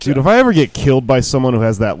Dude, if I ever get killed by someone who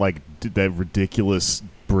has that that ridiculous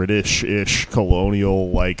British-ish colonial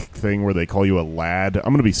thing where they call you a lad,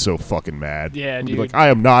 I'm gonna be so fucking mad. Yeah, I'm dude. gonna be I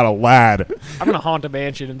am not a lad. I'm gonna haunt a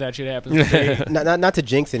mansion if that shit happens today. Not to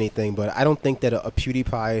jinx anything, but I don't think that a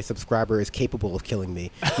PewDiePie subscriber is capable of killing me.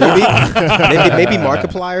 Maybe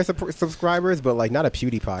Markiplier subscribers, but not a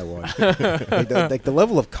PewDiePie one. The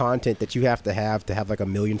level of content that you have to have 1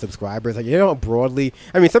 million subscribers, broadly.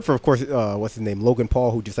 I mean, except for of course, what's his name, Logan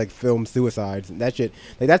Paul, who just films suicides and that shit.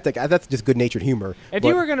 That's just good-natured humor. If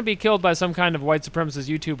you were going to be killed by some kind of white supremacist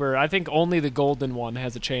YouTuber, I think only the golden one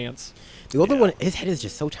has a chance. The golden one, his head is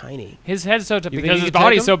just so tiny. His head's so tiny You because think his you could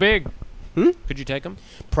body's take so big. Could you take him?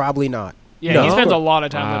 Probably not. Yeah, No. he spends a lot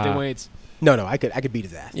of time lifting weights. No, I could beat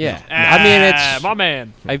his ass. Yeah. No. I mean, it's my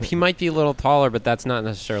man. he might be a little taller, but that's not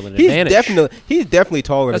necessarily an He's advantage. definitely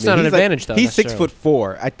taller That's than me. not an advantage, though, He's necessarily.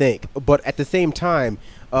 6'4", I think. But at the same time,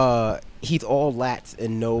 he's all lats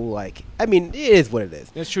and no I mean, it is what it is.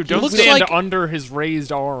 That's true. Don't looks stand like- under his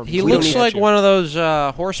raised arms. He We don't looks need like you. one of those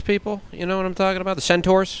horse people. You know what I'm talking about? The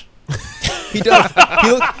centaurs. He does.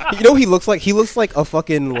 He looks like a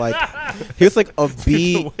fucking he looks like a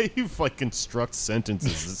bee. The way you construct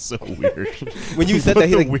sentences is so weird. When you said Put that,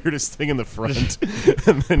 he the like, weirdest thing in the front,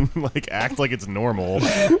 and then act like it's normal,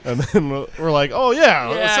 and then we're like, oh yeah,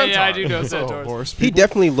 a Yeah, centaur. I do know Oh, centaurs. horse he people.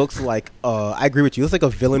 definitely looks like. I agree with you. He looks like a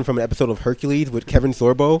villain from an episode of Hercules with Kevin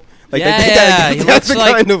Sorbo. Yeah, he that's looks the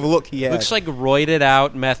like- kind of look he has. Looks like roided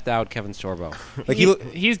out, methed out Kevin Sorbo.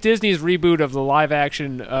 He's Disney's reboot of the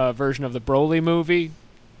live-action version of the Broly movie.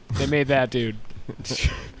 They made that dude.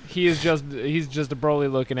 He's just a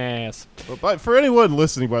Broly-looking ass. But for anyone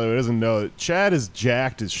listening, by the way, who doesn't know, Chad is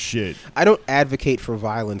jacked as shit. I don't advocate for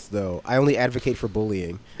violence, though. I only advocate for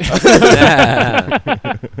bullying.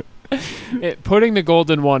 Putting the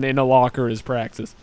golden one in a locker is praxis.